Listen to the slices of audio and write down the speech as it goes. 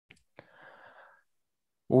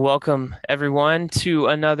Welcome, everyone, to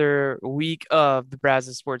another week of the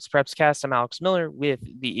Brazos Sports Preps Cast. I'm Alex Miller with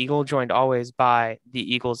the Eagle, joined always by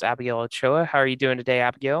the Eagle's Abigail Ochoa. How are you doing today,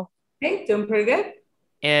 Abigail? Hey, doing pretty good.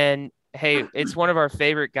 And hey, it's one of our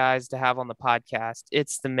favorite guys to have on the podcast.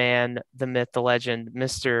 It's the man, the myth, the legend,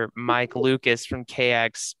 Mr. Mike Lucas from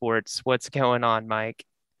KX Sports. What's going on, Mike?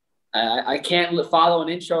 I can't follow an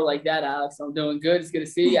intro like that, Alex. I'm doing good. It's good to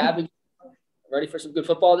see you. I've been ready for some good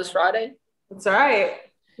football this Friday. That's all right.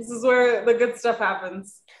 This is where the good stuff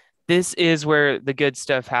happens. This is where the good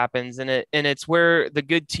stuff happens, and it's where the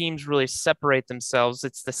good teams really separate themselves.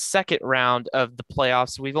 It's the second round of the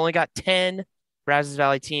playoffs. We've only got 10 Brazos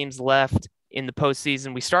Valley teams left in the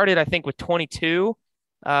postseason. We started, I think, with 22,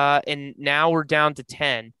 and now we're down to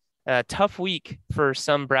 10. Tough week for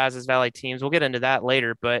some Brazos Valley teams. We'll get into that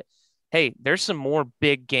later, but hey, there's some more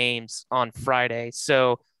big games on Friday.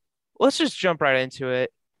 So let's just jump right into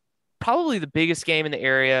it. Probably the biggest game in the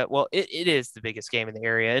area. Well, it is the biggest game in the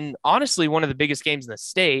area. And honestly, one of the biggest games in the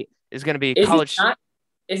state is going to be Is it college. not?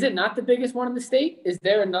 Is it not the biggest one in the state? Is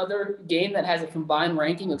there another game that has a combined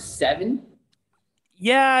ranking of 7?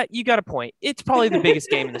 Yeah, you got a point. It's probably the biggest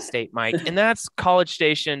game in the state, Mike. And that's College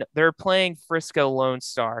Station. They're playing Frisco Lone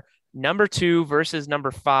Star, number 2 versus number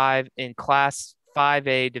 5 in Class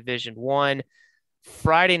 5A Division 1.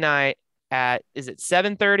 Friday night at, is it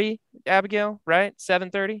 7:30, Abigail, right?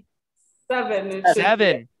 7:30? Seven. It should be.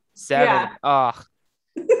 7. 7. Yeah. Ugh.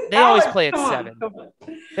 They always Alex, play at come on, 7. come on.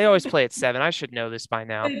 They always play at 7. I should know this by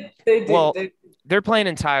now. They do. Well, they're playing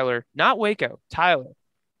in Tyler, not Waco, Tyler,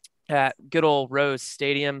 at good old Rose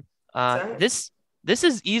Stadium. Sorry. This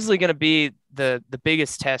is easily going to be the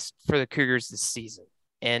biggest test for the Cougars this season.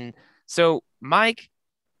 And so, Mike,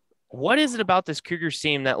 what is it about this Cougars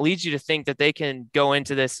team that leads you to think that they can go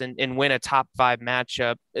into this and win a top 5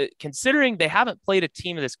 matchup, considering they haven't played a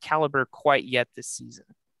team of this caliber quite yet this season?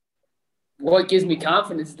 What gives me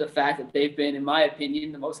confidence is the fact that they've been, in my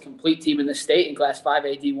opinion, the most complete team in the state in Class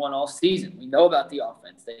 5A D1 all season. We know about the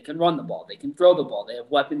offense. They can run the ball. They can throw the ball. They have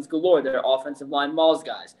weapons galore. They're offensive line mauls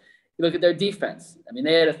guys. You look at their defense. I mean,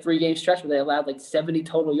 they had a 3-game stretch where they allowed like 70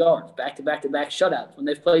 total yards, back-to-back-to-back shutouts. When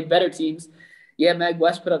they've played better teams, yeah, Mag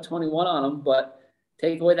West put up 21 on them, but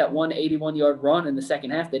take away that 181-yard run in the second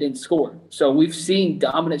half, they didn't score. So we've seen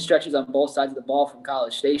dominant stretches on both sides of the ball from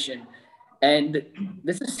College Station. And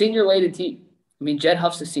this is a senior-laden team. I mean, Jed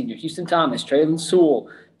Huff's a senior. Houston Thomas, Traylon Sewell,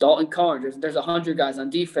 Dalton Carnes. There's 100 guys on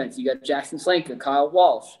defense. You got Jackson Slanka, Kyle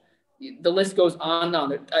Walsh. The list goes on and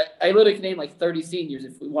on. I literally can name like 30 seniors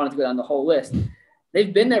if we wanted to go down the whole list.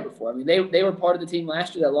 They've been there before. I mean, they were part of the team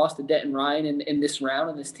last year that lost to Denton Ryan in this round,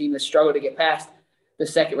 and this team that struggled to get past the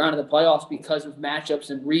second round of the playoffs because of matchups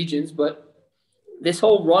and regions. But this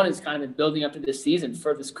whole run has kind of been building up to this season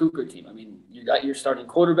for this Cougar team. I mean, you got your starting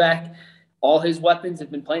quarterback. All his weapons have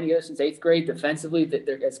been playing together since 8th grade. Defensively,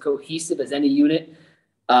 they're as cohesive as any unit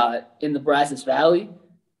in the Brazos Valley.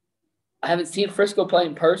 I haven't seen Frisco play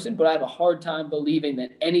in person, but I have a hard time believing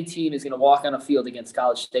that any team is going to walk on a field against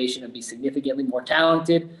College Station and be significantly more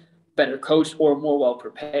talented, better coached, or more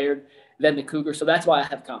well-prepared than the Cougars. So that's why I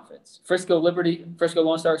have confidence. Frisco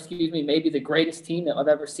Lone Star, may be the greatest team that I've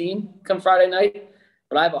ever seen come Friday night,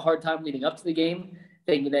 but I have a hard time leading up to the game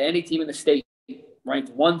thinking that any team in the state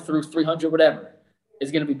ranked 1 through 300, whatever,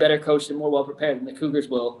 is going to be better coached and more well-prepared than the Cougars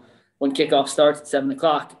will when kickoff starts at 7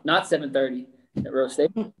 o'clock, not 7:30 at Rose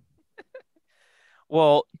State.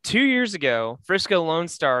 Well, 2 years ago, Frisco Lone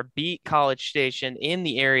Star beat College Station in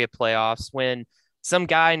the area playoffs when some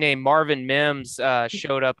guy named Marvin Mims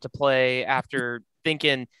showed up to play after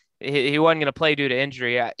thinking he wasn't going to play due to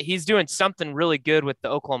injury. He's doing something really good with the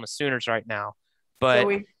Oklahoma Sooners right now.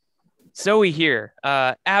 But so we hear.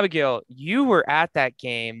 Abigail, you were at that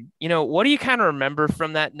game. What do you kind of remember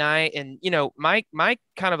from that night? And, Mike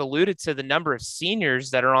kind of alluded to the number of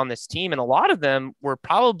seniors that are on this team, and a lot of them were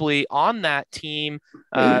probably on that team,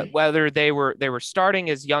 whether they were starting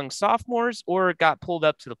as young sophomores or got pulled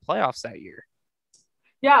up to the playoffs that year.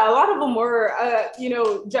 Yeah, a lot of them were.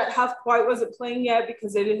 Jet Huff quite wasn't playing yet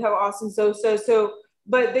because they didn't have Austin Sosa.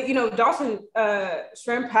 But Dawson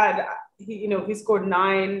Shrimp had he scored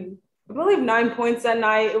 9 points that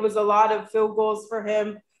night. It was a lot of field goals for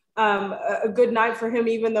him. A good night for him,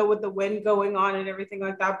 even though with the wind going on and everything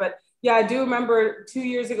like that. But yeah, I do remember 2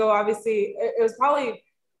 years ago, obviously, it was probably,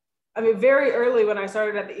 very early when I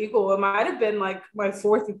started at the Eagle. It might have been like my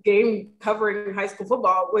 4th game covering high school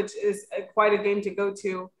football, which is quite a game to go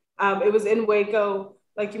to. It was in Waco,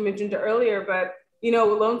 like you mentioned earlier, but,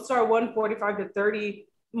 Lone Star won 45-30.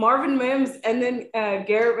 Marvin Mims and then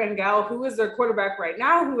Garrett Van Gaal, who is their quarterback right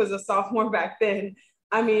now, who was a sophomore back then.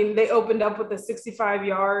 They opened up with a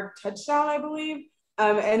 65-yard touchdown, I believe.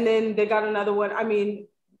 And then they got another one. I mean,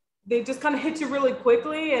 they just kind of hit you really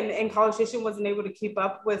quickly, and College Station wasn't able to keep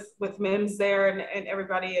up with Mims there and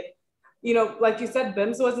everybody. And, you know, like you said,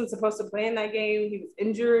 Mims wasn't supposed to play in that game. He was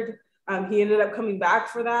injured. He ended up coming back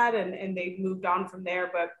for that, and they moved on from there.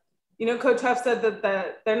 But, you know, Coach Huff said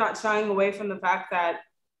that they're not shying away from the fact that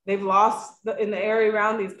they've lost in the area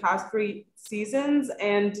round these past 3 seasons,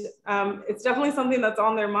 and it's definitely something that's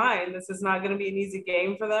on their mind. This is not going to be an easy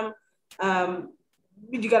game for them.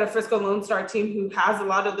 You got a Frisco Lone Star team who has a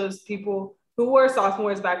lot of those people who were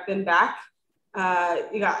sophomores back then back.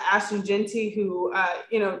 You got Ashton Jeanty, who,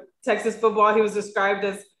 you know, Texas football, he was described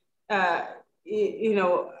as, you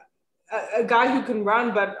know, a guy who can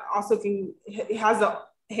run, but also has the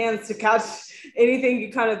hands to catch anything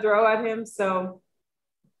you kind of throw at him. So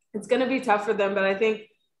it's going to be tough for them. But I think,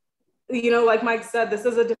 you know, like Mike said, this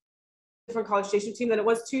is a different College Station team than it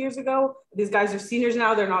was 2 years ago. These guys are seniors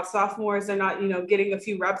now. They're not sophomores. They're not, you know, getting a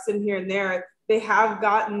few reps in here and there. They have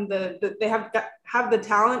gotten they have the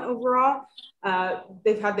talent overall.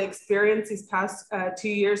 They've had the experience these past 2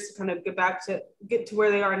 years to kind of get to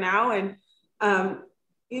where they are now. And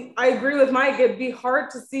I agree with Mike. It'd be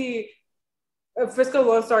hard to see a Frisco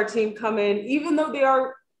Lone Star team come in, even though they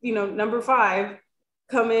are, you know, number 5,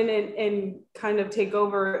 come in and kind of take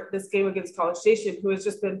over this game against College Station, who has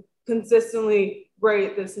just been consistently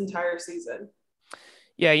great this entire season.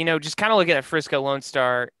 Yeah, you know, just kind of looking at Frisco Lone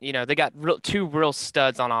Star, you know, they got 2 real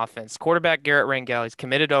studs on offense. Quarterback Garrett Rangel, he's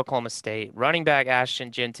committed to Oklahoma State. Running back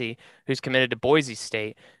Ashton Jeanty, who's committed to Boise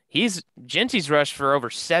State. Jeanty's rushed for over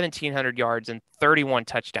 1,700 yards and 31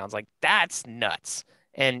 touchdowns. Like, that's nuts.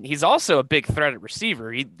 And he's also a big threat at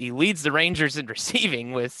receiver. He leads the Rangers in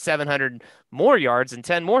receiving with 700 more yards and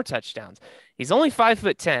 10 more touchdowns. He's only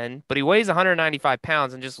 5'10", but he weighs 195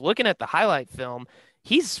 pounds. And just looking at the highlight film,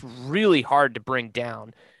 he's really hard to bring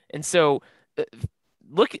down. And so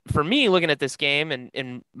looking at this game,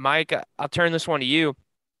 and Mike, I'll turn this one to you.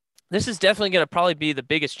 This is definitely going to probably be the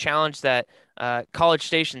biggest challenge that College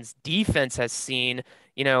Station's defense has seen.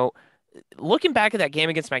 You know, looking back at that game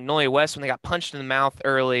against Magnolia West when they got punched in the mouth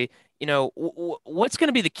early, you know, what's going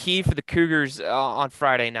to be the key for the Cougars on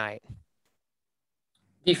Friday night?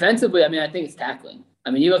 Defensively, I mean, I think it's tackling.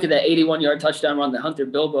 I mean, you look at that 81-yard touchdown run that Hunter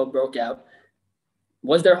Bilbo broke out.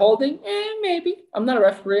 Was there holding? Maybe. I'm not a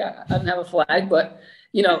referee. I didn't have a flag, but,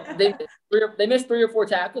 you know, they missed 3 or 4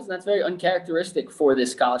 tackles, and that's very uncharacteristic for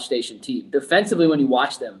this College Station team. Defensively, when you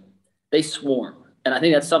watch them, they swarm. And I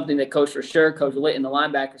think that's something that Coach Rasher, Coach Litton, the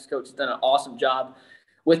linebackers coach, has done an awesome job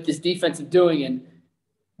with this defensive doing. And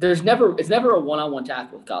it's never a one-on-one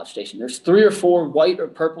tackle with College Station. There's 3 or 4 white or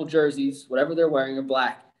purple jerseys, whatever they're wearing, or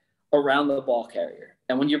black, around the ball carrier.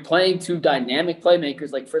 And when you're playing 2 dynamic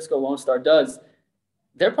playmakers like Frisco Lone Star does,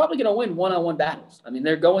 they're probably going to win one-on-one battles. I mean,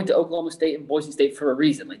 they're going to Oklahoma State and Boise State for a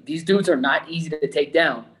reason. Like, these dudes are not easy to take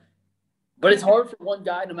down. But it's hard for one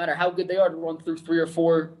guy, no matter how good they are, to run through 3 or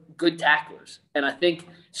 4 good tacklers. And I think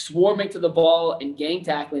swarming to the ball and gang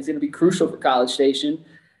tackling is going to be crucial for College Station.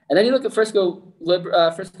 And then you look at Frisco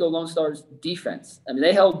Lone Star's defense. I mean,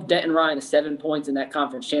 they held Denton Ryan to 7 points in that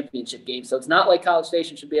conference championship game. So it's not like College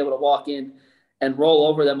Station should be able to walk in and roll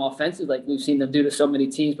over them offensively like we've seen them do to so many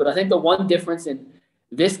teams. But I think the one difference in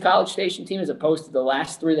this College Station team, as opposed to the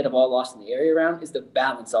last 3 that have all lost in the area round, is the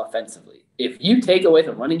balance offensively. If you take away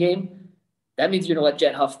the running game, that means you're going to let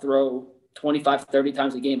Jet Huff throw 25, 30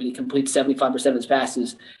 times a game, and he completes 75% of his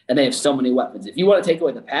passes, and they have so many weapons. If you want to take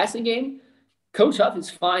away the passing game, Coach Huff is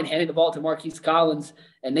fine handing the ball to Marquise Collins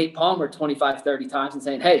and Nate Palmer 25, 30 times and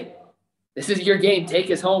saying, hey, this is your game. Take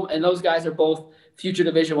us home. And those guys are both future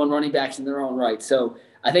Division I running backs in their own right. So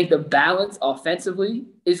I think the balance offensively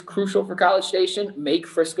is crucial for College Station. Make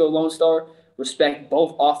Frisco Lone Star respect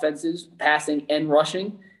both offenses, passing and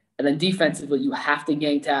rushing. And then defensively, you have to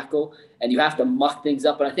gang tackle and you have to muck things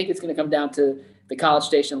up. And I think it's going to come down to the College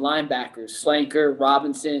Station linebackers, Slanker,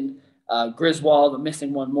 Robinson, Griswold. I'm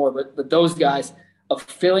missing one more, but those guys of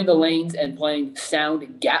filling the lanes and playing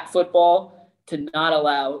sound gap football to not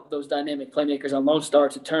allow those dynamic playmakers on Lone Star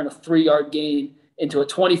to turn a 3-yard gain into a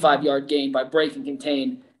 25-yard gain by breaking,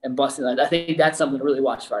 contain, and busting that. I think that's something to really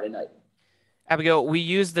watch Friday night. Abigail, we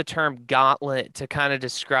use the term gauntlet to kind of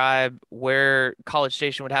describe where College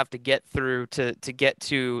Station would have to get through to get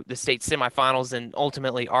to the state semifinals and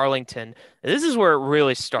ultimately Arlington. This is where it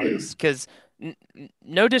really starts because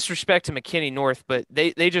no disrespect to McKinney North, but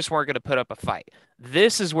they just weren't going to put up a fight.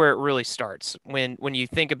 This is where it really starts when you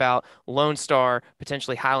think about Lone Star,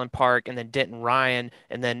 potentially Highland Park, and then Denton Ryan,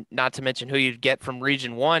 and then not to mention who you'd get from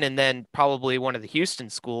Region 1 and then probably one of the Houston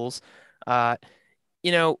schools.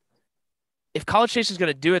 You know, if College Station's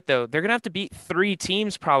going to do it, though, they're going to have to beat three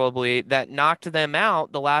teams probably that knocked them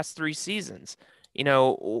out the last three seasons.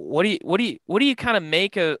 What do you kind of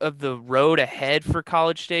make of the road ahead for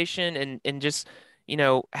College Station and just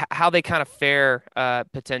how they kind of fare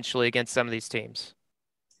potentially against some of these teams?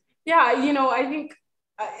 Yeah, I think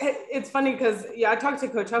it's funny because I talked to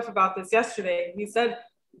Coach Huff about this yesterday. He said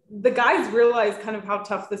the guys realize kind of how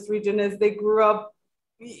tough this region is. They grew up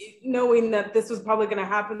knowing that this was probably going to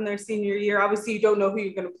happen their senior year. Obviously, you don't know who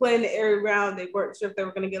you're going to play in the area round. They weren't sure if they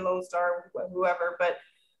were going to get Lone Star or whoever, but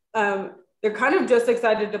they're kind of just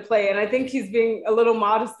excited to play. And I think he's being a little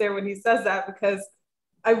modest there when he says that, because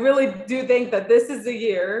I really do think that this is a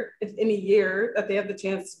year, if any year, that they have the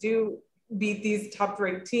chance to beat these top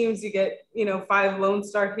ranked teams. You get, 5 Lone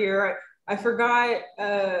Star here. I forgot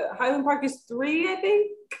Highland Park is 3, I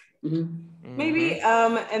think, maybe.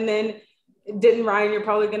 And then Denton Ryan, you're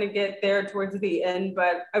probably going to get there towards the end,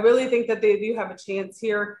 but I really think that they do have a chance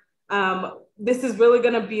here. This is really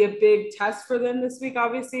going to be a big test for them this week,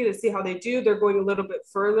 obviously, to see how they do. They're going a little bit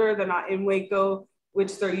further. They're not in Waco,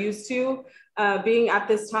 which they're used to being at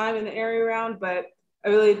this time in the area round, but I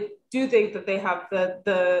really do think that they have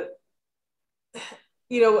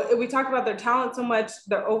we talk about their talent so much.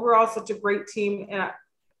 They're overall such a great team. And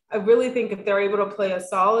I really think if they're able to play a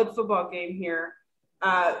solid football game here,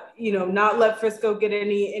 not let Frisco get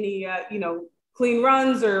any clean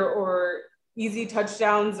runs or easy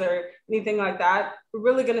touchdowns or anything like that, we're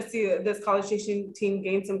really going to see this College Station team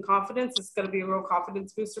gain some confidence. It's going to be a real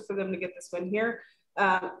confidence booster for them to get this win here,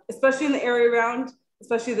 especially in the area round,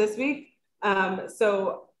 especially this week.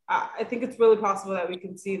 So I think it's really possible that we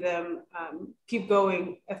can see them keep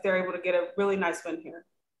going if they're able to get a really nice win here.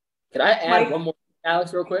 Could I add one more,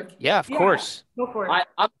 Alex, real quick? Yeah, of course. Go for it.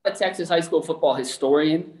 I'm a Texas high school football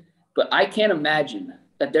historian, but I can't imagine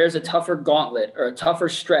that there's a tougher gauntlet or a tougher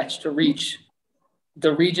stretch to reach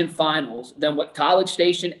the region finals than what College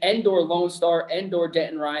Station and/or Lone Star and/or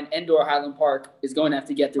Denton Ryan and/or Highland Park is going to have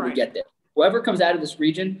to get through to get there. Whoever comes out of this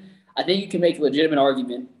region, I think you can make a legitimate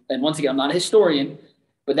argument. And once again, I'm not a historian,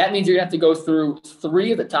 but that means you're going to have to go through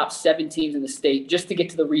 3 of the top 7 teams in the state just to get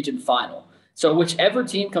to the region final. So whichever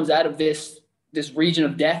team comes out of this region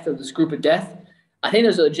of death or this group of death, I think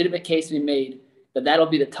there's a legitimate case to be made that that'll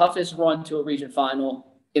be the toughest run to a region final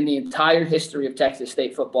in the entire history of Texas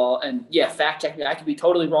state football. And yeah, fact check me. I could be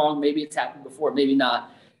totally wrong. Maybe it's happened before, maybe not.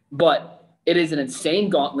 But it is an insane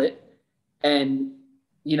gauntlet. And,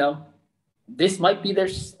 this might be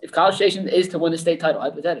if College Station is to win the state title,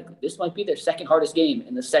 hypothetically, this might be their second hardest game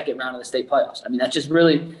in the second round of the state playoffs. I mean, that's just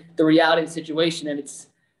really the reality of the situation. And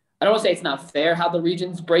I don't want to say it's not fair how the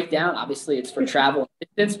regions break down. Obviously, it's for travel and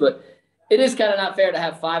distance, but it is kind of not fair to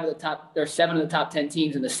have 7 of the top 10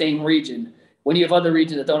 teams in the same region when you have other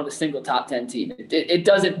regions that don't have a single top 10 team. It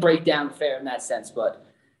doesn't break down fair in that sense. But,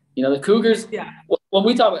 the Cougars, when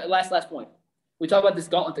we talk about last point, we talk about this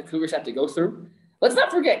gauntlet the Cougars have to go through. Let's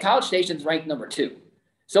not forget College Station's ranked number 2.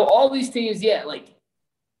 So all these teams, like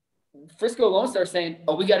Frisco Lone Star saying,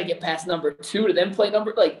 we got to get past number 2 to then play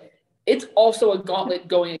it's also a gauntlet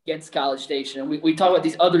going against College Station. And we talk about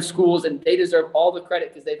these other schools, and they deserve all the credit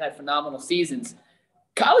because they've had phenomenal seasons.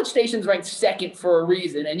 College Station's ranked 2nd for a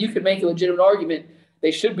reason, and you could make a legitimate argument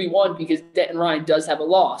they should be 1 because Denton Ryan does have a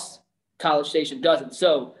loss. College Station doesn't.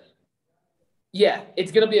 So, yeah,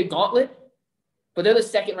 it's going to be a gauntlet, but they're the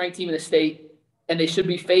 2nd-ranked team in the state, and they should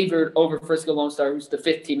be favored over Frisco Lone Star, who's the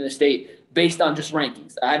 5th team in the state, based on just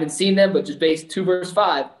rankings. I haven't seen them, but just based 2 versus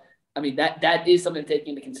 5, I mean, that is something to take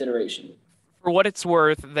into consideration. For what it's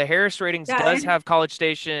worth, the Harris Ratings does have College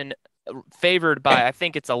Station favored by, I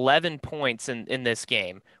think it's 11 points in this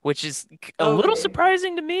game, which is a little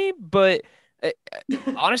surprising to me, but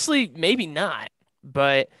honestly, maybe not.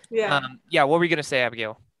 But what were you going to say,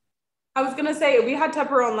 Abigail? I was going to say, we had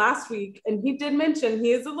Tepper on last week, and he did mention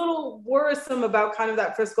he is a little worrisome about kind of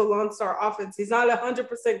that Frisco Lone Star offense. He's not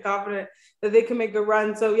 100% confident that they can make a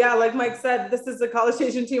run. So, yeah, like Mike said, this is a College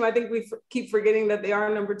Station team. I think we keep forgetting that they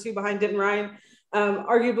are number 2 behind Denton Ryan,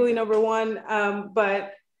 arguably number 1.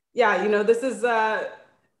 But, yeah, this is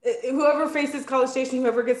whoever faces College Station,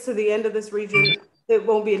 whoever gets to the end of this region, it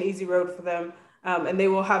won't be an easy road for them, and they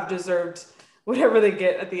will have deserved whatever they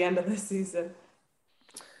get at the end of this season.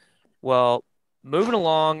 Well, moving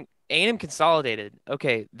along, A&M Consolidated.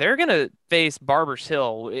 Okay, they're going to face Barbers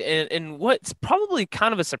Hill in what's probably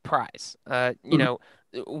kind of a surprise.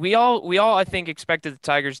 We all I think expected the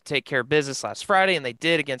Tigers to take care of business last Friday, and they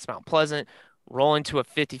did against Mount Pleasant, rolling to a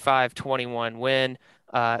 55-21 win.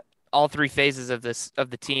 All 3 phases of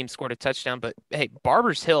the team scored a touchdown, but hey,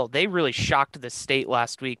 Barbers Hill, they really shocked the state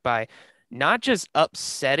last week by not just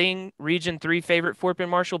upsetting Region 3 favorite Fort Bend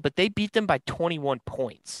Marshall, but they beat them by 21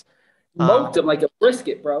 points. Smoked them like a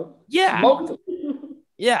brisket, bro. Yeah. Smoked them.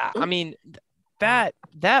 Yeah. I mean, that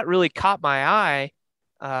really caught my eye.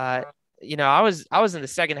 I was in the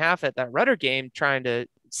second half at that Rudder game trying to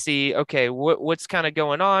see, okay, what's kind of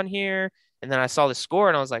going on here. And then I saw the score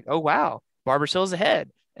and I was like, oh, wow, Barbers Hill's ahead.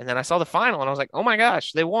 And then I saw the final and I was like, oh my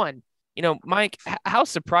gosh, they won. Mike, how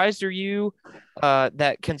surprised are you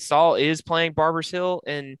that Consol is playing Barbers Hill?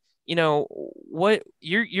 And, what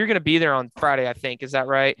you're going to be there on Friday, I think. Is that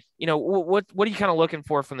right? What are you kind of looking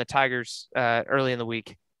for from the Tigers early in the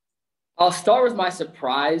week? I'll start with my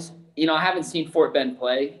surprise. I haven't seen Fort Bend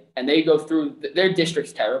play, and they go through – their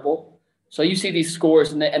district's terrible. So you see these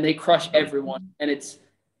scores, and they crush everyone. And it's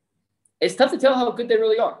tough to tell how good they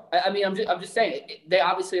really are. I'm just saying, they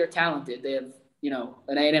obviously are talented. They have,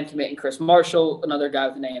 an A&M commit in Chris Marshall, another guy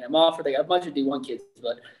with an A&M offer. They got a bunch of D1 kids.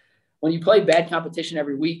 But when you play bad competition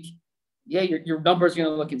every week, yeah, your numbers are going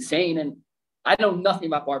to look insane. And I know nothing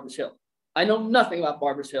about Barbers Hill.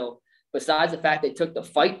 Besides the fact they took the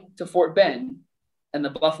fight to Fort Bend and the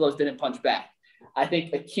Buffaloes didn't punch back. I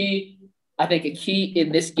think a key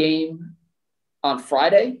in this game on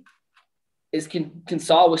Friday is can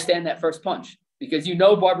Saul withstand that first punch? Because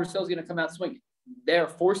Barbers Hill is going to come out swinging. They're a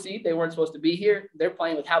 4 seed. They weren't supposed to be here. They're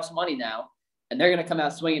playing with house money now, and they're going to come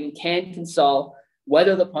out swinging. And can Saul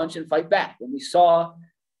weather the punch and fight back? When we saw,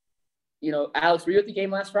 Alex, were you at the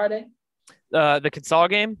game last Friday? The Consol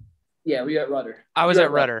game? Yeah, we were at Rudder. I was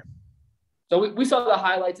at Rudder. So we saw the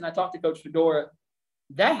highlights, and I talked to Coach Fedora.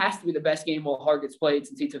 That has to be the best game Will Hargett's played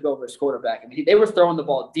since he took over as quarterback. I mean, they were throwing the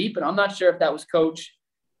ball deep, and I'm not sure if that was Coach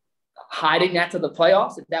hiding that to the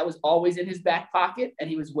playoffs, if that was always in his back pocket and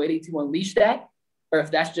he was waiting to unleash that, or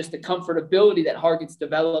if that's just the comfortability that Hargett's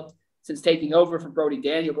developed since taking over from Brody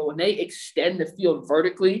Daniel. But when they extend the field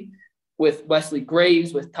vertically with Wesley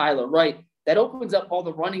Graves, with Tyler Wright, that opens up all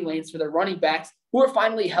the running lanes for their running backs who are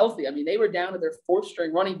finally healthy. I mean, they were down to their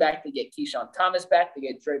 4th-string running back. They get Keyshawn Thomas back. They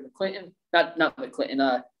get Trey McClinton. Not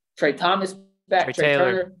McClinton. Trey Thomas back. Trey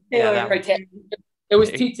Turner. Yeah, Trey Taylor. It was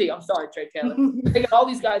TT. I'm sorry, Trey Taylor. They got all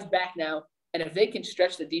these guys back now. And if they can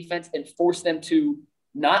stretch the defense and force them to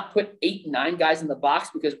not put 8, 9 guys in the box,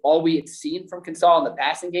 because all we had seen from Consol in the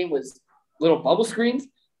passing game was little bubble screens,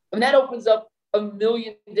 I mean, that opens up a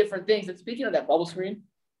million different things. And speaking of that bubble screen,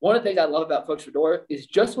 one of the things I love about Coach Fedora is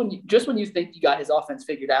just when you think you got his offense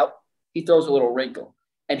figured out, he throws a little wrinkle.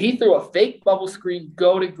 And he threw a fake bubble screen,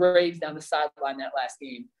 go to Graves down the sideline that last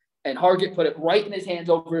game. And Hargett put it right in his hands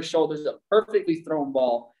over his shoulders, a perfectly thrown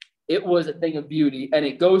ball. It was a thing of beauty. And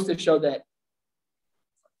it goes to show that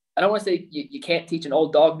I don't want to say you can't teach an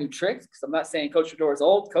old dog new tricks, because I'm not saying Coach Fedora is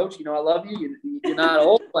old. Coach, I love you. You're not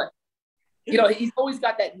old. But, he's always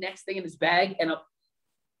got that next thing in his bag. And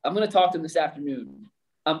I'm going to talk to him this afternoon.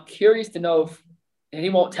 I'm curious to know if – and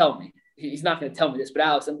he won't tell me. He's not going to tell me this. But,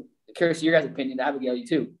 Alex, I'm curious of your guys' opinion. Abigail, you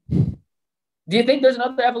too. Do you think there's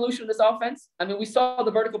another evolution of this offense? I mean, we saw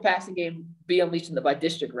the vertical passing game be unleashed in the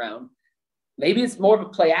by-district round. Maybe it's more of a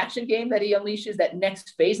play-action game that he unleashes. That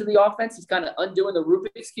next phase of the offense is kind of undoing the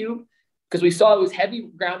Rubik's Cube, because we saw it was heavy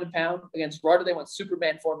ground and pound. Against Rudder, they went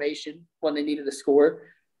Superman formation when they needed a score.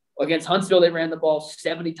 Against Huntsville, they ran the ball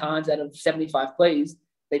 70 times out of 75 plays.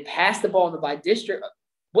 They passed the ball in the by-district.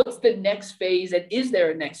 What's the next phase, and is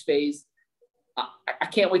there a next phase? I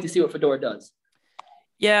can't wait to see what Fedora does.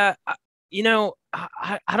 Yeah, I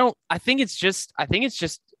think it's just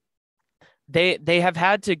they have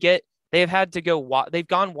had to go wide. They've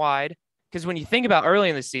gone wide, because when you think about early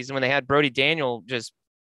in the season when they had Brody Daniel just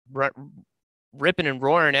ripping and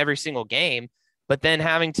roaring every single game, but then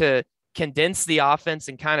having to condense the offense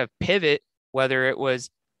and kind of pivot, whether it was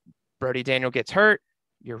Brody Daniel gets hurt,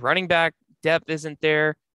 your running back depth isn't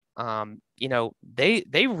there. The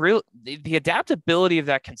adaptability of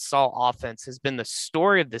that Consol offense has been the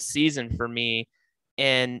story of the season for me.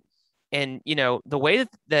 And the way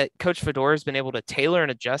that Coach Fedora has been able to tailor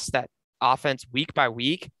and adjust that offense week by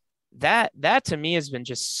week, that to me has been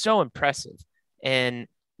just so impressive, and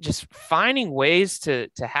just finding ways to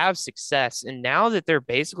have success. And now that they're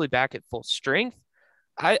basically back at full strength,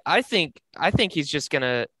 I think he's just going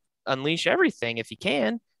to unleash everything if he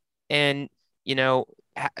can. And,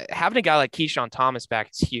 having a guy like Keyshawn Thomas back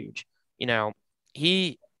is huge.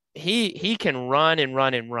 He can run and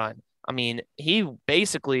run and run. I mean, he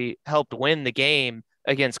basically helped win the game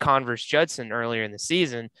against Converse Judson earlier in the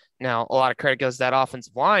season. Now, a lot of credit goes to that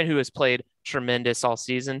offensive line, who has played tremendous all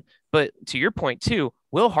season. But to your point too,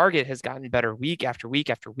 Will Hargett has gotten better week after week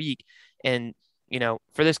after week. And,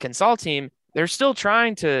 for this Consol team, they're still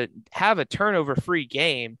trying to have a turnover-free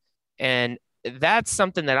game. And that's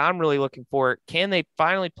something that I'm really looking for. Can they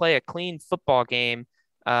finally play a clean football game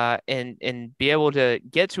and be able to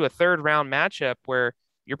get to a third round matchup where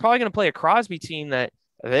you're probably going to play a Crosby team that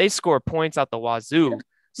they score points out the wazoo.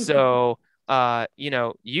 So,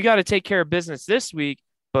 you got to take care of business this week.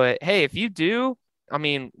 But hey, if you do, I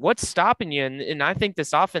mean, what's stopping you? And I think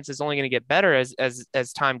this offense is only going to get better as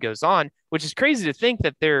time goes on, which is crazy to think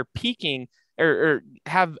that they're peaking or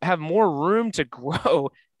have more room to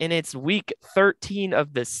grow in its week 13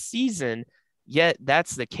 of the season. Yet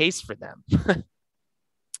that's the case for them. Kind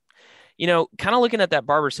of looking at that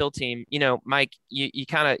Barbers Hill team, Mike, you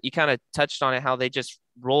kind of touched on it, how they just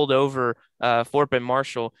rolled over Thorpe and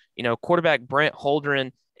Marshall. Quarterback Brent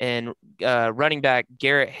Holdren and running back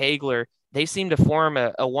Garrett Hagler, they seem to form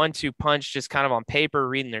a 1-2 punch just kind of on paper,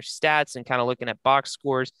 reading their stats and kind of looking at box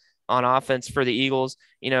scores on offense for the Eagles.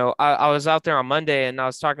 I was out there on Monday and I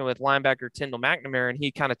was talking with linebacker Tyndall McNamara, and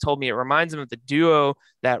he kind of told me it reminds him of the duo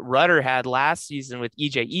that Rudder had last season with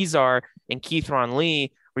EJ Ezar and Keith Ron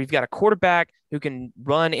Lee, where you've got a quarterback who can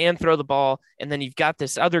run and throw the ball, and then you've got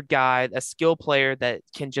this other guy, a skill player that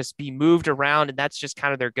can just be moved around, and that's just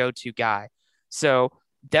kind of their go-to guy. So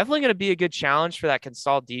definitely going to be a good challenge for that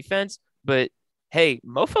Consol defense. But hey,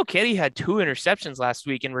 Mofo Kitty had 2 interceptions last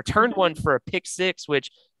week and returned one for a pick 6,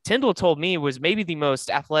 which Tyndall told me was maybe the most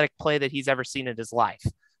athletic play that he's ever seen in his life.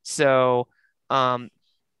 So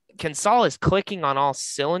Consol is clicking on all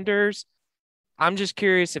cylinders. I'm just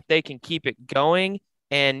curious if they can keep it going.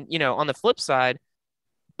 And, on the flip side,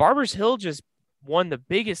 Barbers Hill just won the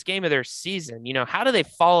biggest game of their season. How do they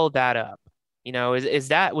follow that up? Was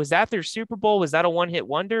that their Super Bowl? Was that a one-hit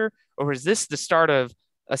wonder? Or is this the start of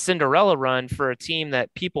a Cinderella run for a team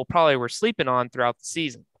that people probably were sleeping on throughout the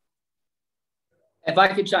season? If I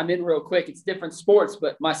could chime in real quick, it's different sports,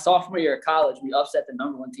 but my sophomore year of college, we upset the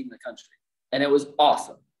number 1 team in the country, and it was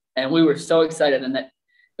awesome. And we were so excited, and that it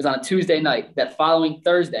was on a Tuesday night. That following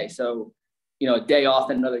Thursday, so, a day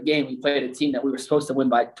off and another game, we played a team that we were supposed to win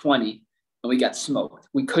by 20, and we got smoked.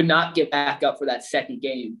 We could not get back up for that second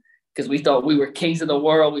game because we thought we were kings of the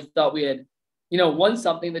world. We thought we had, won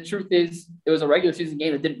something. The truth is it was a regular season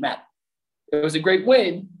game that didn't matter. It was a great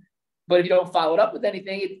win, but if you don't follow it up with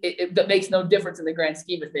anything, it makes no difference in the grand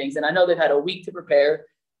scheme of things. And I know they've had a week to prepare,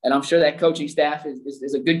 and I'm sure that coaching staff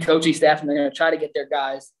is a good coaching staff, and they're going to try to get their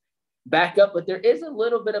guys back up. But there is a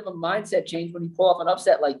little bit of a mindset change when you pull off an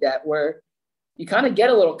upset like that, where you kind of get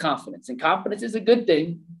a little confidence. And confidence is a good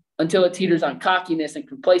thing until it teeters on cockiness and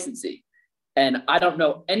complacency. And I don't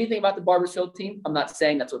know anything about the Barbers Hill team. I'm not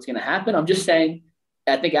saying that's what's going to happen. I'm just saying,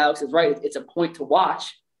 I think Alex is right. It's a point to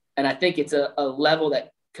watch. And I think it's a level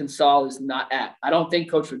that Consol is not at. I don't think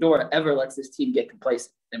Coach Fedora ever lets this team get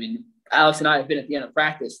complacent. I mean, Alex and I have been at the end of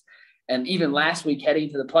practice, and even last week heading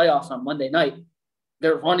into the playoffs on Monday night,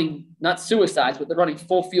 they're running not suicides, but they're running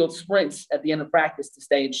full field sprints at the end of practice to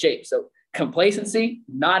stay in shape. So complacency,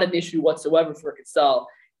 not an issue whatsoever for Consol.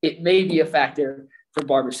 It may be a factor for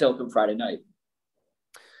Barbers Hill come Friday night.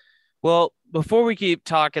 Well, before we keep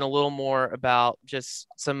talking a little more about just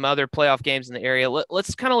some other playoff games in the area,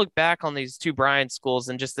 let's kind of look back on these 2 Bryan schools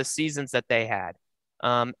and just the seasons that they had.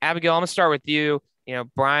 Abigail, I'm going to start with you.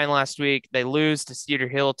 Bryan last week, they lose to Cedar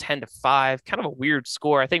Hill 10-5, kind of a weird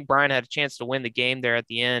score. I think Bryan had a chance to win the game there at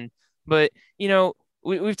the end. But,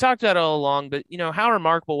 we've talked about it all along, but, how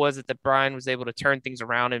remarkable was it that Bryan was able to turn things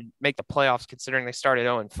around and make the playoffs considering they started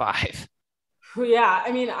 0-5? Yeah,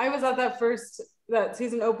 I mean, I was at that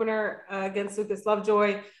season opener against Lucas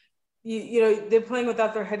Lovejoy. They're playing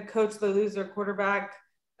without their head coach. They lose their quarterback.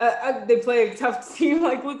 They play a tough team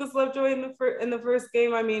like Lucas Lovejoy in the first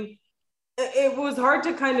game. I mean, it was hard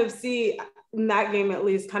to kind of see in that game at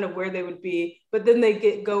least kind of where they would be. But then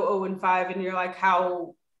they go 0-5, and you're like,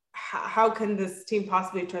 how can this team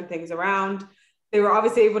possibly turn things around? They were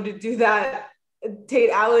obviously able to do that. Tate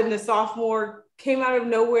Allen, the sophomore, came out of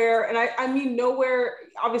nowhere, and I mean nowhere.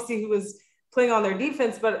 Obviously, he was playing on their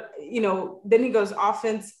defense, but then he goes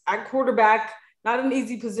offense at quarterback. Not an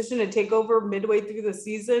easy position to take over midway through the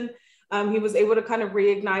season. He was able to kind of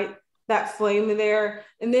reignite that flame there.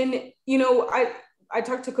 And then, I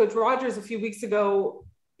talked to Coach Rogers a few weeks ago.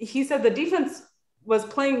 He said the defense was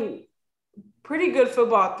playing pretty good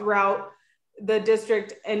football throughout the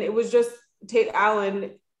district, and it was just Tate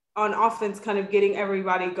Allen on offense kind of getting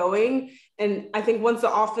everybody going. And I think once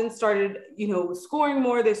the offense started, scoring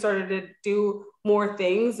more, they started to do more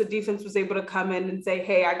things. The defense was able to come in and say,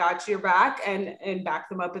 hey, I got your back, and back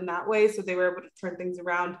them up in that way. So they were able to turn things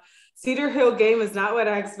around. Cedar Hill game is not what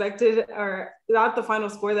I expected, or not the final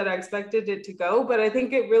score that I expected it to go. But I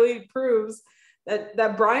think it really proves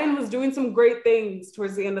that Bryan was doing some great things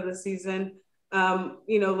towards the end of the season.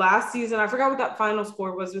 Last season, I forgot what that final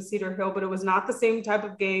score was with Cedar Hill, but it was not the same type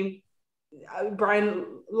of game. Bryan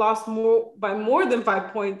lost by more than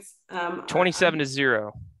 5 points.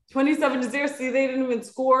 27-0. 27-0. See, they didn't even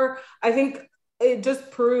score. I think it just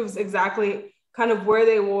proves exactly kind of where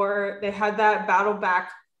they were. They had that battle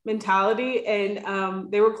back mentality,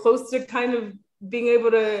 and they were close to kind of being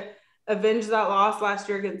able to avenge that loss last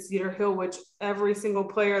year against Cedar Hill, which every single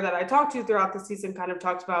player that I talked to throughout the season kind of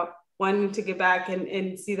talked about wanting to get back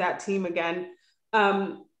and see that team again.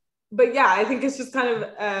 But yeah, I think it's just kind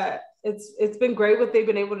of it's been great what they've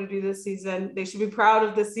been able to do this season. They should be proud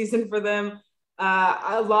of this season for them.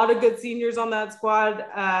 A lot of good seniors on that squad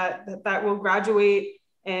that will graduate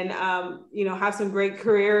and have some great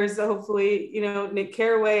careers. So hopefully, Nick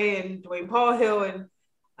Carraway and Dwayne Paul Hill and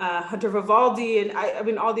Hunter Vivaldi, and I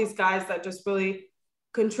mean all these guys that just really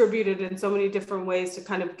contributed in so many different ways to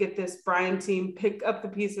kind of get this Bryan team pick up the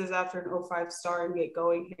pieces after an 05 star and get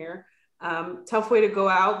going here. Tough way to go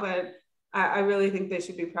out, but I really think they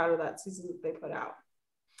should be proud of that season that they put out.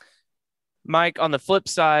 Mike, on the flip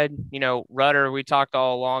side, Rudder, we talked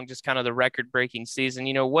all along, just kind of the record-breaking season.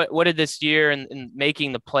 What did this year and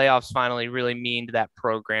making the playoffs finally really mean to that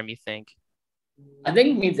program, you think? I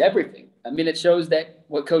think it means everything. I mean, it shows that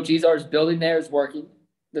what Coach Izar is building there is working.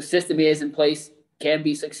 The system he has in place can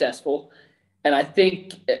be successful. And I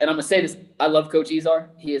think, and I'm going to say this, I love Coach Izar.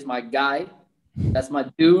 He is my guy. That's my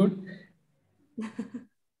dude.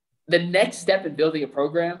 The next step in building a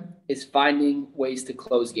program is finding ways to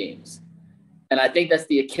close games. And I think that's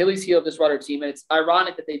the Achilles heel of this Rudder team. And it's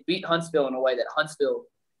ironic that they beat Huntsville in a way that Huntsville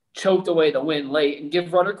choked away the win late, and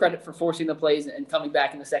give Rudder credit for forcing the plays and coming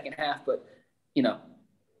back in the second half. But,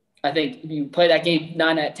 I think if you play that game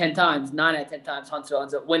 9 out of 10 times, Huntsville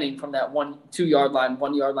ends up winning from that 2 yard line,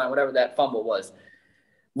 1 yard line, whatever that fumble was.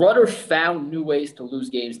 Rudder found new ways to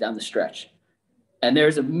lose games down the stretch. And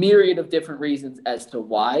there's a myriad of different reasons as to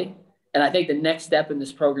why. And I think the next step in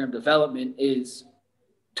this program development is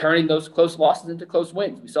turning those close losses into close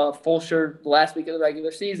wins. We saw Fulshear the last week of the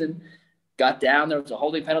regular season, got down. There was a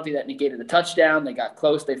holding penalty that negated a touchdown. They got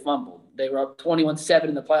close. They fumbled. They were up 21-7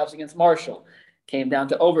 in the playoffs against Marshall. Came down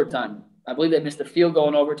to overtime. I believe they missed a field goal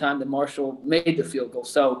in overtime. Then Marshall made the field goal.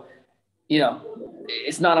 So,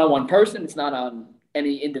 it's not on one person. It's not on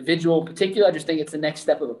any individual in particular. I just think it's the next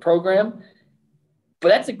step of a program. But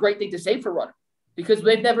that's a great thing to say for Rudder, because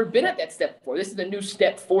they've never been at that step before. This is a new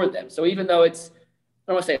step for them. So even though it's,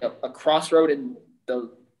 I don't want to say a crossroad in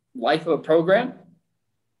the life of a program,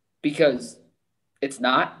 because it's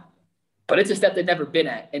not, but it's a step they've never been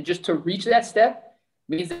at. And just to reach that step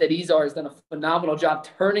means that Izar has done a phenomenal job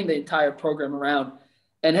turning the entire program around.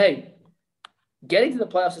 And, hey, getting to the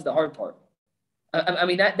playoffs is the hard part. I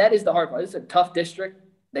mean, that is the hard part. It's a tough district.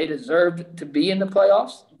 They deserved to be in the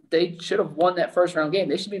playoffs. They should have won that first-round game.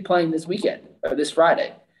 They should be playing this weekend or this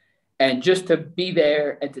Friday. And just to be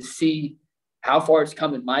there and to see how far it's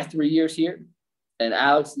come in my 3 years here. And,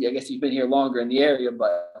 Alex, I guess you've been here longer in the area,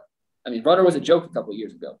 but, I mean, Rudder was a joke a couple of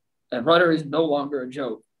years ago. And Rudder is no longer a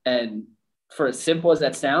joke. And for as simple as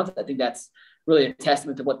that sounds, I think that's really a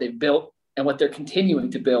testament to what they've built and what they're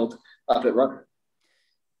continuing to build up at Rudder.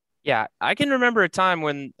 Yeah, I can remember a time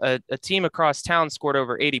when a team across town scored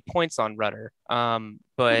over 80 points on Rudder.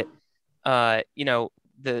 But the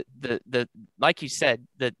like you said,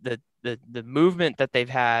 the movement that they've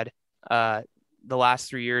had the last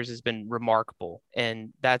 3 years has been remarkable,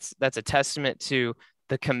 and that's a testament to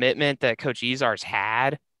the commitment that Coach Izar's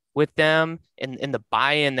had with them and the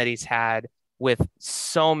buy-in that he's had with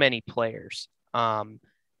so many players. The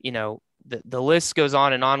list goes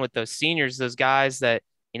on and on with those seniors, those guys that,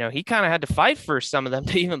 he kind of had to fight for some of them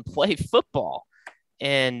to even play football.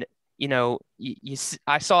 And,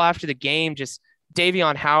 I saw after the game, just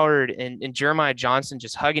Davion Howard and Jeremiah Johnson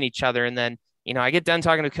just hugging each other. And then, I get done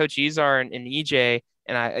talking to Coach Izar and EJ,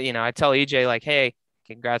 and I tell EJ, like, hey,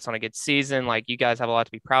 congrats on a good season. Like, you guys have a lot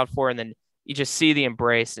to be proud for. And then you just see the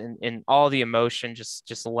embrace and all the emotion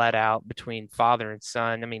just let out between father and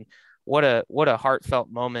son. I mean, what a heartfelt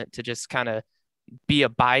moment to just kind of be a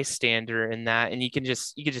bystander in that. And you can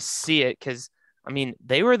just see it, because I mean,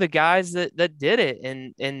 they were the guys that did it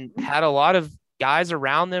and had a lot of guys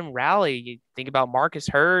around them rally. You think about Marcus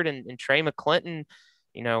Hurd and Trey McClinton,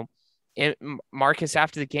 Marcus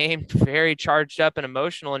after the game, very charged up and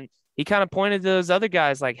emotional. And he kind of pointed to those other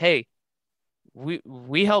guys like, hey,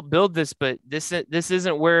 we helped build this, but this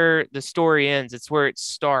isn't where the story ends. It's where it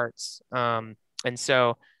starts. And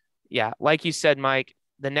so, yeah, like you said, Mike,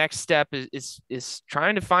 the next step is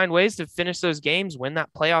trying to find ways to finish those games, win that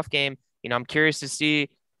playoff game. I'm curious to see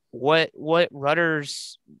what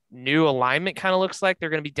Rutter's new alignment kind of looks like. They're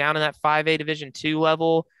going to be down in that 5A Division II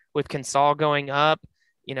level with Consol going up.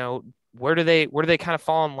 Where do they kind of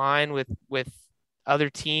fall in line with other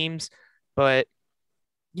teams? But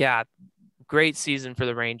yeah, great season for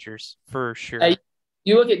the Rangers for sure. Hey,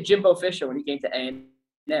 you look at Jimbo Fisher when he came to A&M.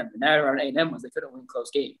 The narrative around A&M was they couldn't win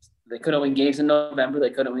close games. They couldn't win games in November.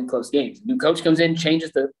 They couldn't win close games. New coach comes in,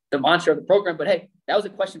 changes the mantra of the program. But, hey, that was a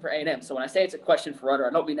question for A&M. So when I say it's a question for Rutter, I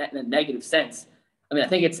don't mean that in a negative sense. I mean, I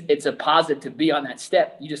think it's a positive to be on that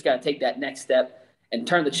step. You just got to take that next step and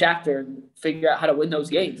turn the chapter and figure out how to win those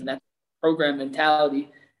games. And that's program mentality.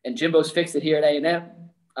 And Jimbo's fixed it here at A&M.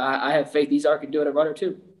 I have faith Izar can do it at Rutter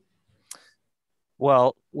too.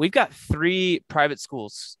 Well, we've got 3 private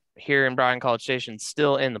schools here in Bryan College Station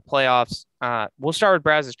still in the playoffs. We'll start with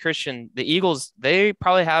Brazos Christian. The Eagles, they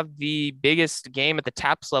probably have the biggest game at the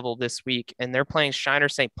TAPS level this week, and they're playing Shiner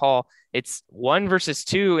St. Paul. It's 1 versus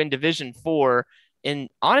 2 in Division IV. And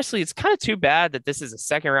honestly, it's kind of too bad that this is a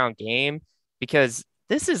second round game, because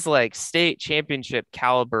this is like state championship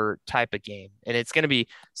caliber type of game. And it's going to be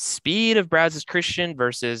speed of Brazos Christian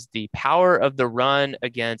versus the power of the run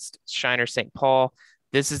against Shiner St. Paul.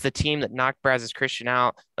 This is the team that knocked Brazos Christian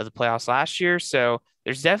out of the playoffs last year. So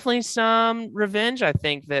there's definitely some revenge, I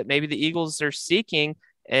think, that maybe the Eagles are seeking.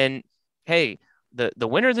 And hey, the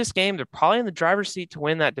winner of this game, they're probably in the driver's seat to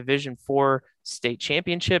win that Division IV state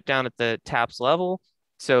championship down at the TAPS level.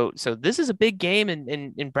 So this is a big game,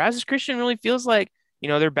 and Brazos Christian really feels like,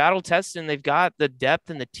 they're battle tested, and they've got the depth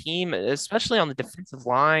in the team, especially on the defensive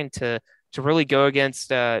line, to really go against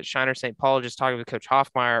Shiner St. Paul. Just talking with Coach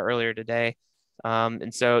Hoffmeyer earlier today.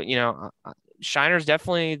 And so, Shiner's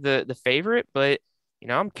definitely the favorite, but,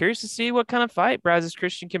 I'm curious to see what kind of fight Brazos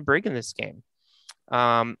Christian can bring in this game.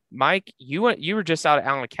 Mike, you were just out at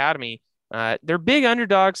Allen Academy. They're big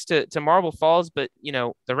underdogs to Marble Falls, but,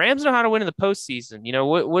 the Rams know how to win in the postseason.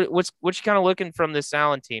 What you kind of looking from this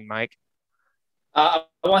Allen team, Mike? I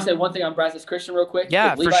want to say one thing on Brazos Christian real quick.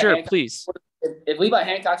 Yeah, for sure. Please. If Levi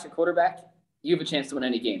Hancock's your quarterback, you have a chance to win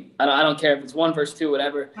any game. I don't care if it's 1 versus 2,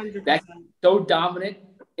 whatever. 100%. That's so dominant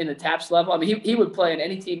in the TAPS level. I mean, he would play in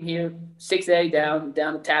any team here, 6A down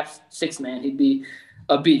to TAPS 6-man. He'd be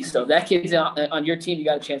a beast. So if that kid's on your team, you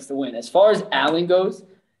got a chance to win. As far as Allen goes,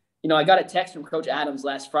 I got a text from Coach Adams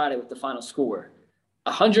last Friday with the final score,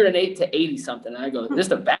 108 to 80 something. And I go, is this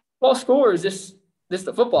the basketball score or is this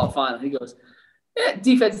the football final? He goes,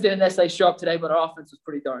 defense didn't necessarily show up today, but our offense was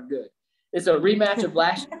pretty darn good. It's a rematch of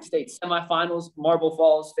last year's state semifinals. Marble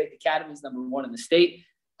Falls Faith Academy is number 1 in the state.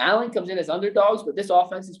 Allen comes in as underdogs, but this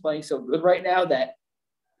offense is playing so good right now that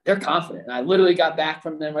they're confident. And I literally got back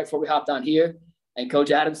from them right before we hopped on here, and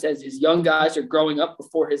Coach Adams says his young guys are growing up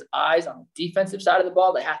before his eyes on the defensive side of the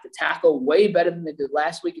ball. They have to tackle way better than they did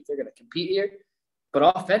last week if they're going to compete here.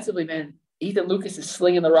 But offensively, man, Ethan Lucas is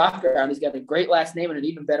slinging the rock around. He's got a great last name and an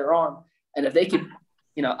even better arm. And if they could,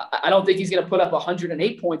 I don't think he's going to put up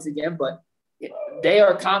 108 points again, but they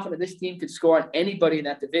are confident this team could score on anybody in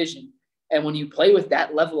that division. And when you play with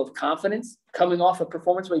that level of confidence, coming off a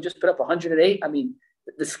performance where you just put up 108, I mean,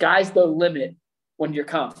 the sky's the limit when you're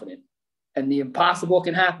confident. And the impossible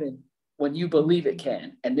can happen when you believe it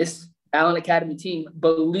can. And this Allen Academy team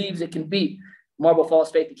believes it can beat Marble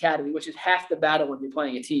Falls Faith Academy, which is half the battle when you're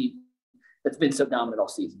playing a team that's been so dominant all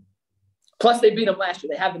season. Plus, they beat them last year.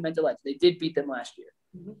 They have the mental edge. They did beat them last year.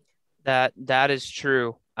 That is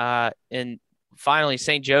true. And finally,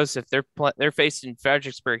 St. Joseph, they're facing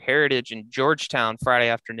Fredericksburg Heritage in Georgetown Friday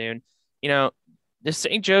afternoon. The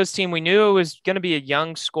St. Joe's team, we knew it was going to be a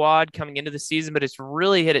young squad coming into the season, but it's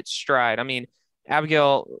really hit its stride. I mean,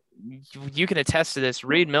 Abigail, you can attest to this.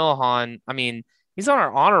 Reed Millahan, I mean, he's on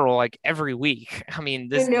our honor roll like every week. I mean,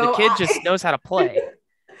 the kid just knows how to play.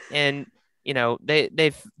 And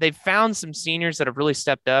they've found some seniors that have really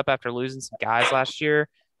stepped up after losing some guys last year.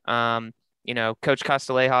 Coach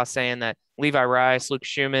Costaleja saying that Levi Rice, Luke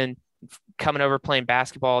Schumann coming over playing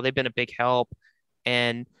basketball, they've been a big help.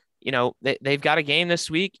 And, they've got a game this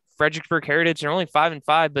week. Fredericksburg Heritage, they're only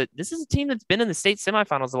 5-5, but this is a team that's been in the state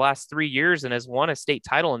semifinals the last 3 years and has won a state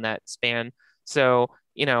title in that span. So,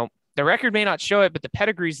 the record may not show it, but the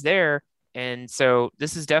pedigree's there. And so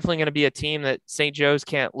this is definitely going to be a team that St. Joe's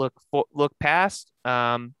can't look past,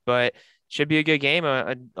 but should be a good game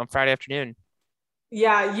on Friday afternoon.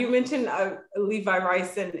 Yeah, you mentioned Levi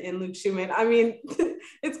Rice and Luke Schumann. I mean,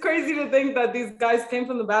 it's crazy to think that these guys came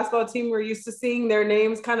from the basketball team. We're used to seeing their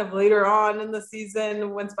names kind of later on in the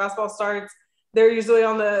season. Once basketball starts, they're usually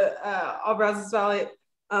on the All Brazos Valley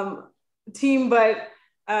team. But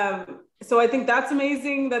so I think that's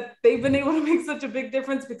amazing that they've been able to make such a big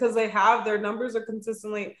difference because their numbers are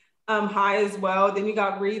consistently high as well. Then you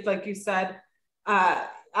got Reed, like you said.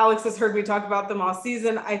 Alex has heard me talk about them all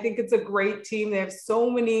season. I think it's a great team. They have so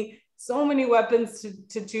many weapons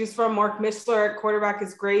to choose from. Mark Mishler at quarterback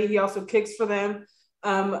is great. He also kicks for them.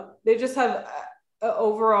 They just have an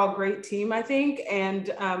overall great team, I think. And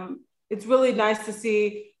it's really nice to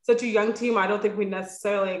see such a young team. I don't think we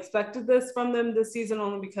necessarily expected this from them this season,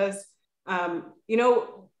 only because,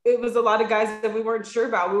 it was a lot of guys that we weren't sure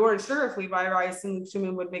about. We weren't sure if Levi Rice and Luke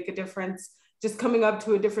Schumann would make a difference just coming up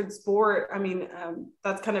to a different sport. I mean,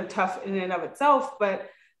 that's kind of tough in and of itself, but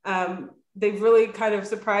they've really kind of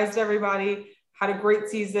surprised everybody, had a great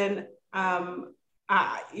season. I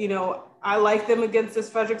like them against this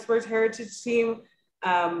Fredericksburg Heritage team.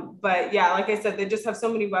 But yeah, like I said, they just have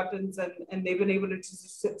so many weapons and they've been able to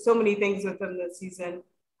do so many things with them this season.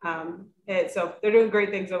 So they're doing great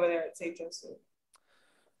things over there at St. Joseph.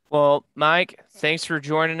 Well, Mike, thanks for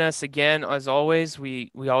joining us again. As always,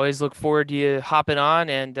 we always look forward to you hopping on,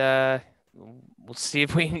 and we'll see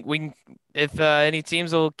if if any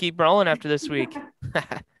teams will keep rolling after this week.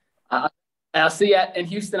 I'll see you in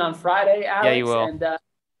Houston on Friday, Alex. Yeah, you will.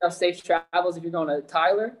 And safe travels if you're going to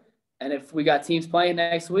Tyler. And if we got teams playing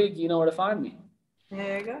next week, you know where to find me.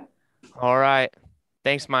 There you go. All right.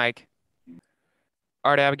 Thanks, Mike.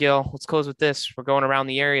 All right, Abigail, let's close with this. We're going around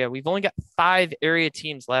the area. We've only got 5 area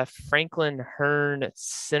teams left: Franklin, Hearne,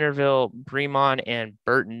 Centerville, Bremond, and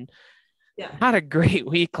Burton. Yeah. Not a great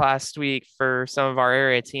week last week for some of our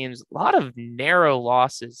area teams. A lot of narrow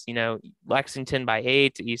losses. Lexington by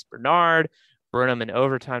 8 to East Bernard, Burnham in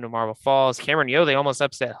overtime to Marble Falls. Cameron Yo, they almost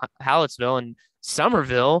upset Hallettsville, and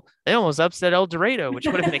Somerville, they almost upset El Dorado, which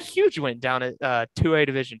would have been a huge win down at 2A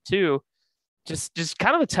Division II. Just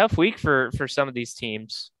kind of a tough week for some of these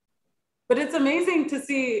teams. But it's amazing to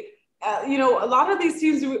see, a lot of these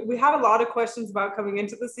teams, we had a lot of questions about coming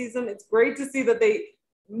into the season. It's great to see that they,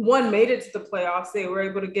 made it to the playoffs. They were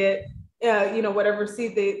able to get, whatever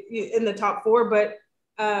seed they in the top 4. But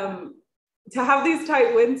to have these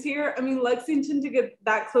tight wins here, I mean, Lexington to get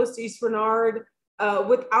that close to East Bernard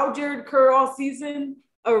without Jared Kerr all season,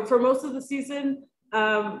 or for most of the season,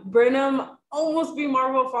 Brenham almost beat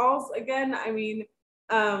Marble Falls again. I mean,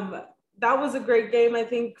 that was a great game, I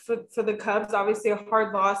think, for the Cubs. Obviously a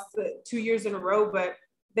hard loss 2 years in a row, but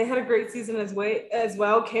they had a great season as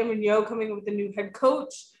well. Cameron Yo coming with a new head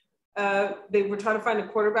coach. They were trying to find a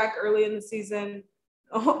quarterback early in the season,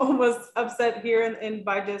 almost upset here in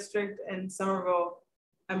by district and Somerville.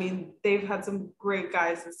 I mean, they've had some great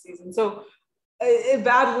guys this season. So a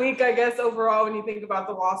bad week, I guess, overall, when you think about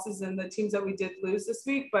the losses and the teams that we did lose this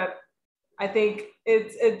week. But I think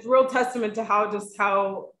it's real testament to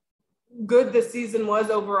how good the season was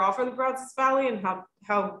overall for the Brazos Valley and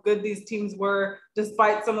how good these teams were,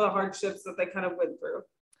 despite some of the hardships that they kind of went through.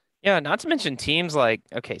 Yeah, not to mention teams like,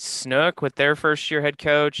 Snook with their first-year head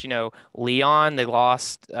coach, Leon, they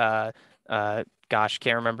lost, can't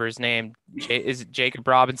remember his name. Is it Jacob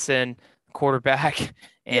Robinson, quarterback,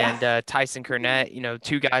 and Tyson Cornett,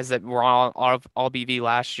 2 guys that were all BV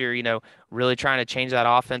last year, really trying to change that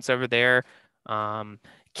offense over there.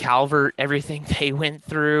 Calvert, everything they went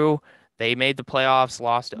through, they made the playoffs,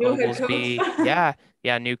 lost to Oglesby.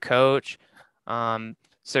 New coach. A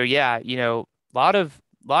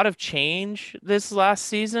lot of change this last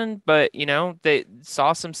season, but they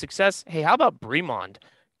saw some success. Hey, how about Bremond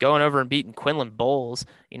going over and beating Quinlan Bowles?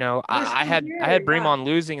 I had Bremond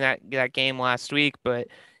losing that game last week, but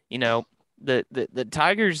the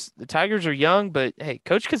Tigers are young, but hey,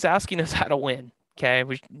 Coach Kozowski knows how to win. Okay,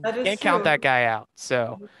 we can't count that guy out.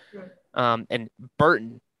 So, and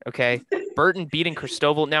Burton. Okay, Burton beating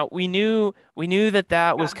Christoval. Now we knew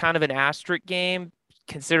that was kind of an asterisk game,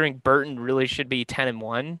 considering Burton really should be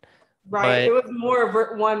 10-1. Right. It was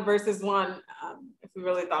more 1 versus 1, if we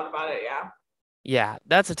really thought about it. Yeah. Yeah,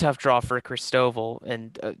 that's a tough draw for Christoval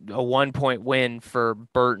and a 1-point win for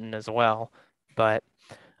Burton as well. But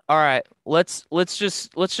all right, let's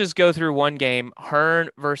just go through one game. Hearne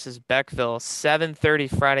versus Beckville,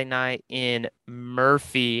 7:30 Friday night in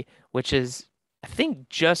Murphy, which is, I think,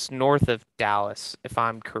 just north of Dallas, if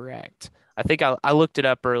I'm correct. I think I looked it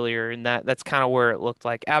up earlier, and that's kind of where it looked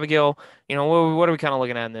like. Abigail, what are we kind of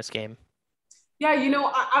looking at in this game? Yeah,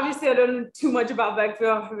 obviously I don't know too much about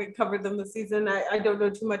Beckville. I haven't covered them this season. I don't know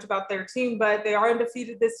too much about their team, but they are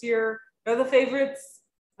undefeated this year. They're the favorites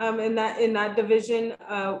in that division,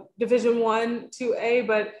 Division 1, 2A.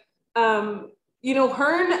 But Hearne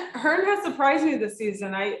has surprised me this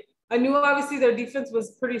season. I knew obviously their defense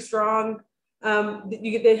was pretty strong.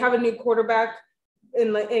 They have a new quarterback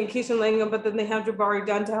in Keishan Langham, but then they have Jabari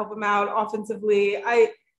Dunn to help him out offensively.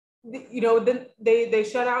 Then they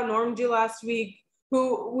shut out Normandie last week.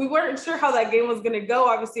 who we weren't sure how that game was going to go.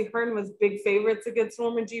 Obviously, Hearn was big favorites against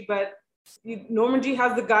Norman G, but Norman G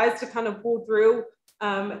has the guys to kind of pull through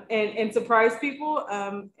and surprise people.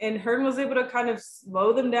 And Hearn was able to kind of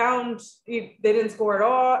slow them down. They didn't score at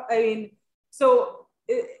all. I mean, so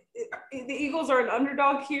the Eagles are an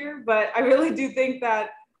underdog here, but I really do think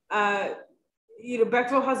that,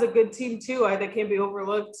 Beckville has a good team too. They can't be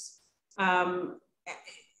overlooked.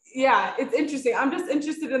 Yeah, it's interesting. I'm just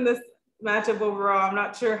interested in this matchup overall. I'm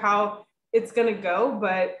not sure how it's going to go,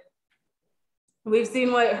 but we've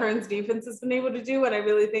seen what Hearn's defense has been able to do. And I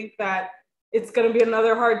really think that it's going to be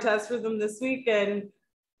another hard test for them this week. And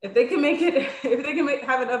if they can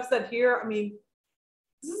have an upset here, I mean,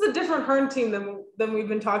 this is a different Hearn team than we've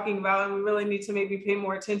been talking about. And we really need to maybe pay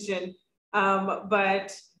more attention.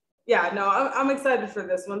 But yeah, no, I'm excited for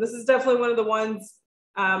this one. This is definitely one of the ones.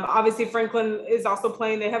 Obviously, Franklin is also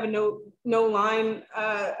playing. They have a no line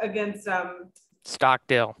against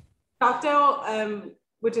Stockdale,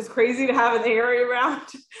 which is crazy to have an area around.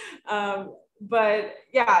 But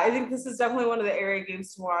yeah, I think this is definitely one of the area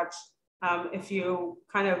games to watch if you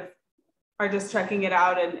kind of are just checking it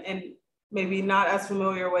out and maybe not as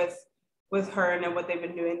familiar with Hearn and what they've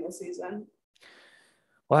been doing this season.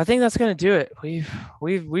 Well, I think that's going to do it.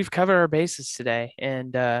 We've covered our bases today,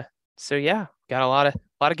 and so yeah, got a lot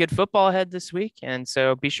of good football ahead this week. And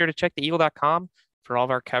so be sure to check theeagle.com for all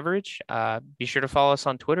of our coverage. Be sure to follow us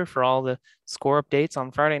on Twitter for all the score updates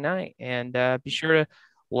on Friday night, and be sure to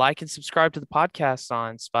like and subscribe to the podcast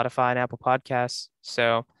on Spotify and Apple Podcasts.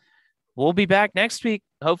 So we'll be back next week,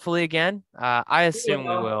 hopefully again. I assume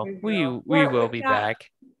we will. We will be back.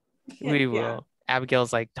 We will. Yeah.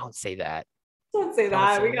 Abigail's like, don't say that. Don't say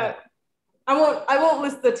that. I won't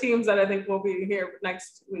list the teams that I think will be here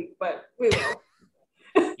next week, but we will.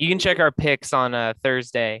 You can check our picks on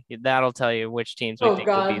Thursday. That'll tell you which teams we think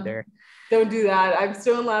will be there. Don't do that. I'm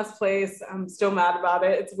still in last place. I'm still mad about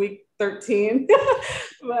it. It's week 13,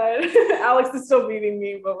 but Alex is still beating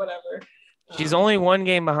me, but whatever. She's only one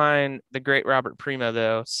game behind the great Robert Primo,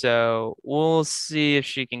 though, so we'll see if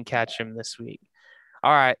she can catch him this week.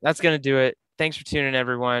 All right, that's going to do it. Thanks for tuning in,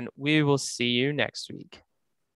 everyone. We will see you next week.